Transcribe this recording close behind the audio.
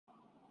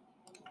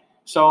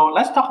So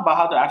let's talk about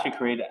how to actually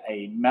create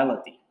a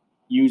melody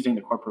using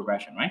the chord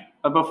progression, right?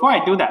 But before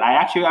I do that, I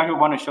actually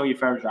want to show you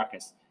Frère Jacques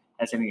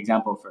as an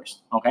example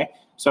first, okay?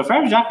 So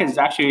Frère Jacques is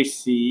actually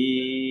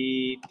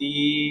C,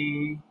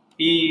 D,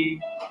 E,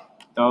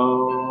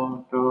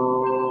 Do,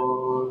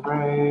 Do,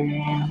 Re,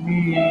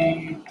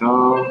 Mi,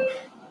 Do,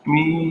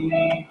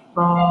 Mi,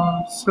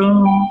 Fa,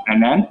 So,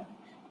 and then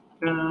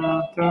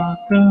da, da,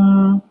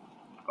 da.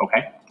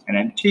 Okay, and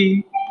then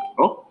G,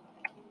 oh,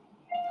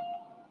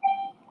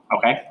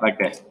 okay, like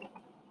this.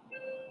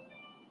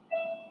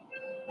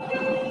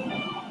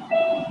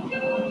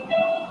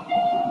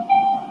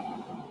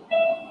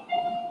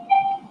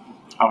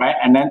 Okay,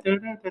 and then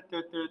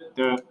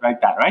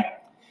like that, right?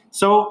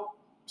 So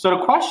the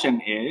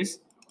question is,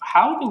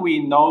 how do we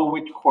know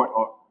which chord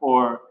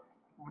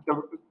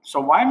so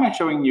why am I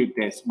showing you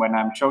this when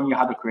I'm showing you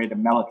how to create a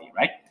melody,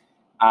 right?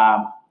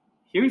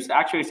 Here's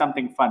actually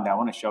something fun that I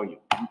want to show you.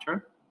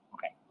 Enter.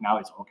 Okay, now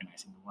it's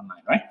organized into one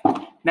line, right?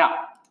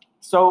 Now,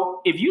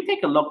 so if you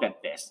take a look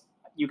at this,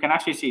 you can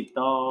actually see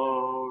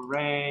do,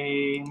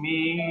 re,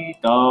 mi,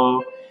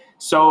 do.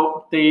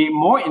 So the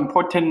more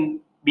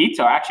important beats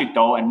are actually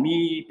do and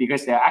mi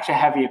because they're actually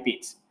heavier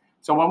beats.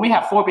 So when we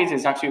have 4 beats,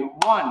 it's actually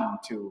 1,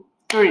 2,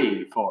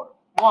 3, 4.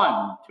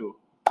 1, 2,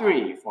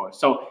 3, 4.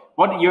 So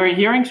what you're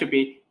hearing should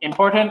be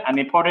important and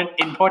important,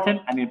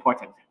 important and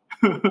important.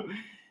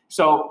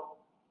 So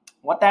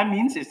what that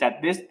means is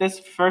that this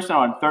first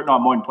note and third note are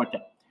more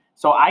important.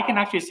 So I can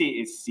actually see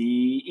it's C,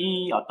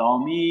 E, or Do,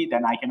 Mi.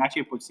 Then I can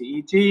actually put C,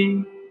 E,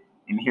 G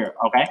in here,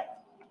 okay?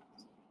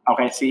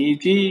 Okay, C, E,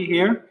 G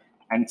here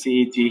and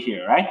C, E, G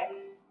here, right?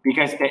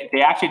 Because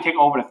they actually take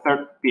over the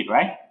third beat,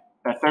 right?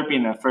 The third beat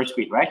and the first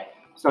beat, right?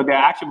 So they're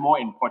actually more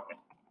important,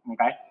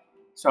 okay?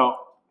 So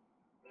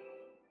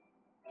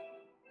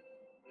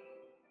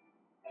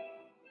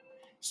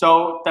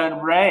the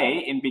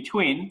re in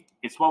between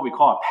is what we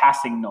call a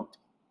passing note.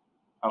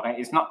 Okay,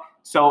 it's not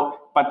so,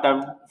 but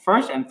the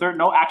first and third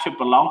note actually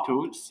belong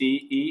to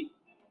C, E,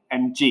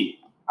 and G.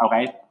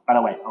 Okay, by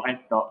the way, okay,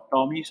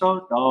 do, mi,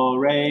 so, do,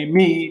 re,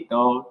 mi,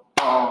 do,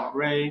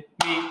 re,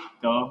 mi,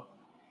 do,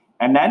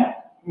 and then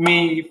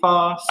mi,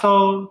 fa,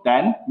 so.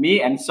 Then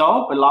mi and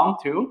so belong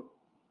to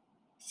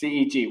C,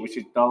 E, G, which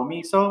is do,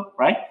 mi, so,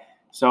 right?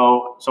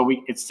 So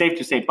it's safe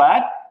to say,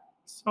 but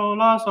so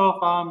la, so,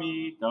 fa,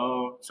 mi,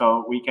 do.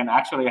 So we can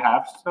actually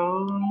have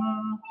so.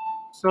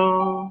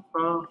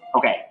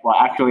 Okay, well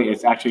actually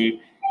it's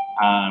actually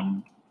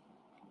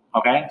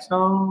okay,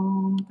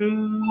 so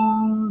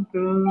do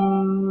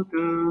do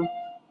do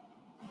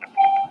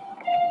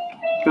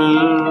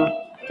do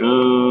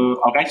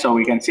do. Okay, so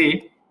we can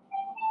see.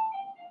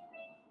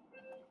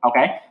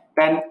 Okay,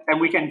 then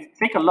we can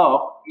take a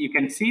look. You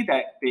can see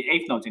that the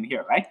eighth notes in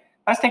here, right?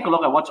 Let's take a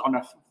look at what's on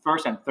the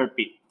first and third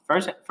beat.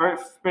 First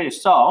beat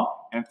is so,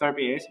 and third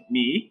beat is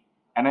mi,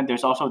 and then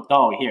there's also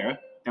do here.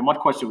 Then what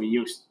chords do we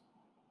use?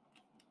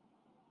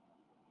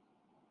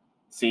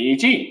 C, E,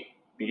 G,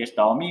 because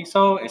do, mi,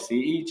 so is C,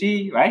 E,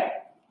 G, right?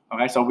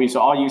 Okay, so we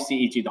all use C,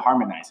 E, G to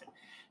harmonize it.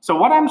 So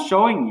what I'm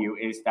showing you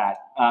is that,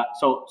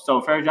 so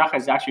Frère Jacques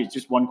is actually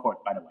just one chord,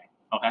 by the way,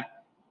 okay?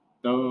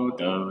 Do,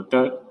 do,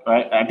 do,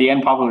 right? At the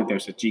end, probably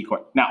there's a G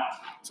chord. Now,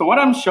 so what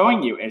I'm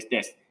showing you is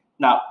this.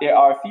 Now, there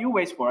are a few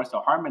ways for us to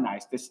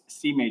harmonize this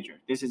C major.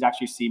 This is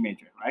actually C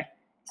major, right?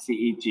 C,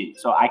 E, G.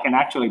 So I can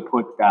actually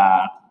put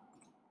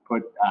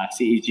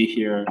C, E, G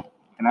here.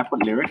 Can I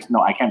put lyrics?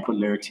 No, I can't put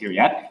lyrics here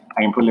yet.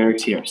 I can put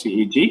lyrics here, C,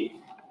 E, G.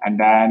 And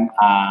then,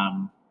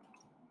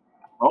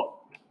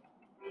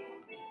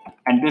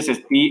 and this is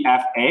D,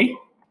 F, A.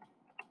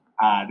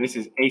 This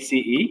is A, C,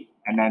 E.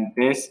 And then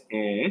this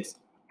is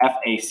F,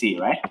 A, C,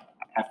 right?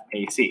 F,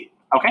 A, C.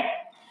 Okay?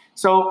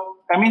 So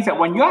that means that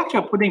when you're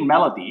actually putting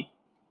melody,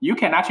 you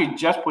can actually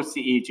just put C,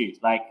 E, G,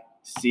 like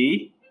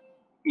C,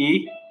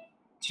 E,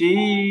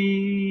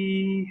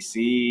 G,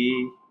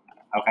 C.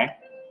 Okay?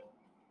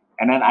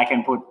 And then I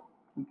can put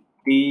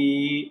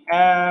D,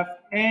 F,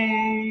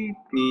 A,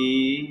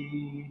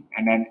 B,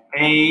 and then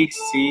A,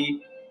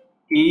 C,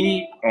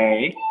 E,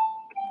 A,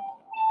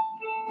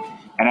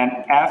 and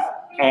then F,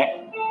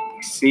 A,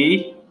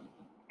 C,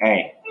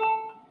 A.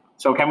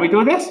 So can we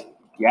do this?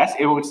 Yes,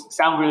 it would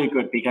sound really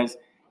good because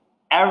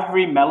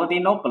every melody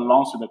note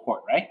belongs to the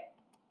chord, right?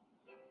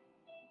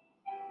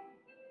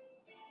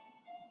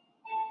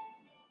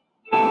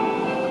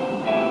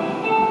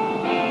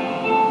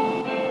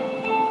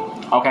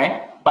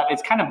 Okay, but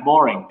it's kind of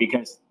boring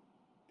because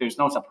there's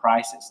no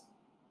surprises,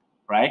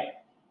 right?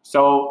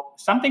 So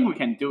something we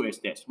can do is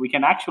this. We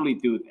can actually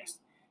do this.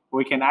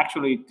 We can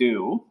actually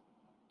do,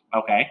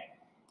 okay,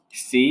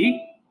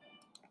 C,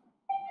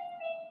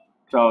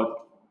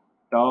 so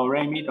do,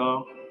 re, mi,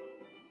 do.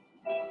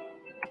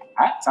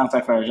 Sounds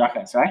like Frère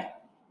Jacques, right?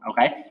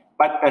 Okay,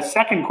 but the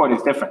second chord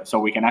is different, so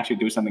we can actually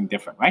do something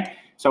different, right?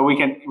 So we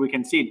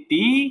can see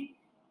D.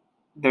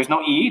 There's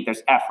no E,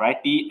 there's F,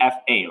 right? D,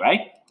 F, A,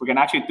 right? We can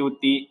actually do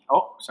D.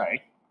 Oh,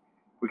 sorry.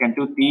 We can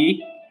do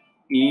D,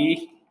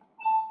 E,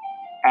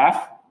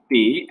 F,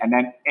 B, and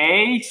then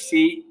A,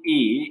 C,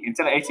 E.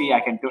 Instead of A, C,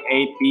 I can do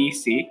A, B,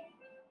 C.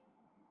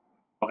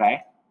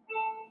 Okay.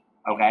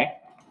 okay?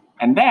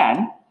 And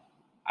then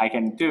I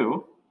can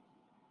do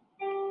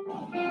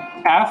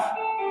F,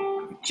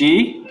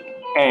 G,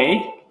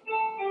 A,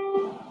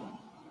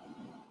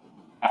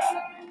 F.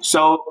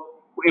 So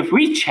if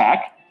we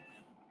check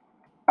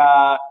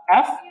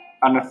F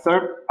on the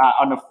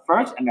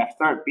first and the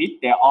third beat,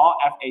 they're all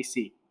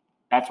FAC.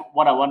 That's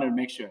what I wanted to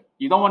make sure.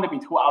 You don't want to be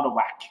too out of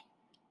whack.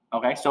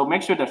 Okay, so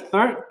make sure the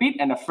third beat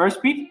and the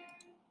first beat,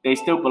 they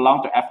still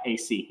belong to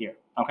FAC here.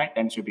 Okay,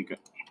 then it should be good.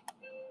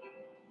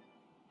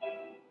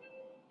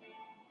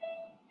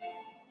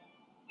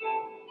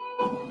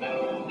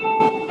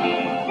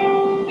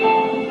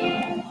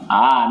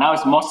 Now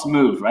it's more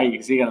smooth, right? You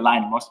can see the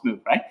line more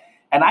smooth, right?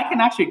 And I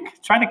can actually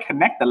try to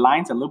connect the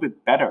lines a little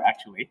bit better,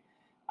 actually.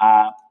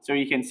 So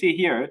you can see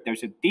here,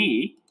 there's a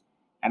D,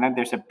 and then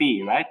there's a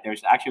B, right?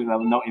 There's actually a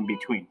note in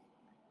between,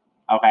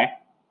 okay?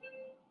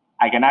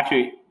 I can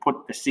actually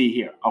put the C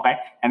here, okay?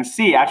 And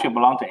C actually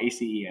belongs to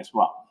ACE as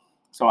well.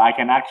 So I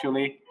can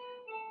actually,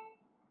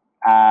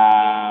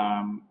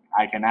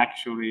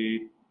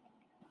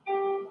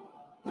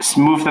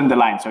 smoothen the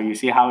line. So you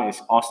see how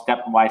it's all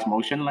stepwise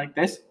motion like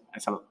this?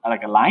 It's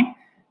like a line.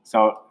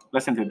 So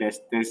listen to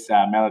this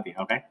melody,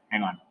 okay?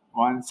 Hang on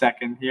 1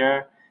 second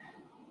here.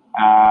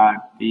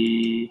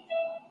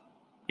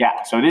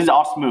 Yeah, so this is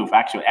all smooth,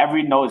 actually.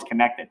 Every note is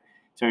connected.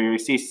 So you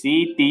see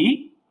C,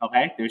 D,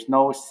 okay? There's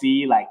no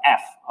C like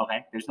F,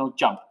 okay? There's no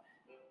jump.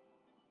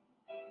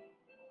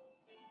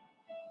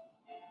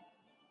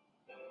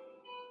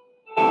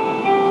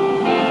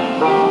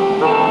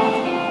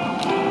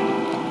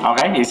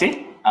 Okay, you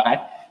see? Okay,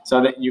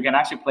 so that you can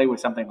actually play with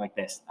something like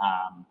this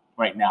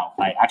right now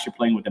by actually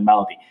playing with the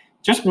melody.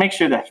 Just make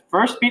sure the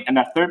first beat and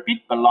the third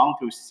beat belong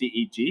to C,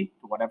 E, G,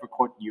 whatever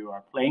chord you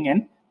are playing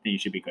in, then you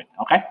should be good,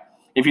 okay?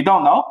 If you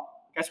don't know,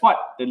 guess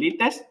what? Delete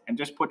this and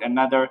just put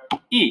another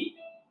E.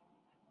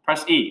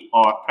 Press E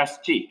or press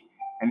G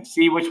and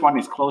see which one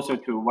is closer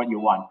to what you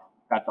want.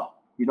 That's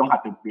all. You don't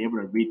have to be able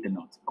to read the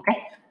notes,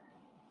 okay?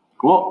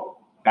 Cool,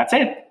 that's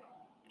it.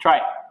 Try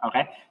it,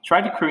 okay?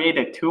 Try to create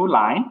a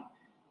two-line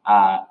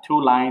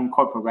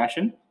chord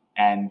progression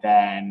and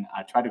then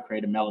try to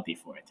create a melody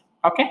for it,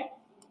 okay?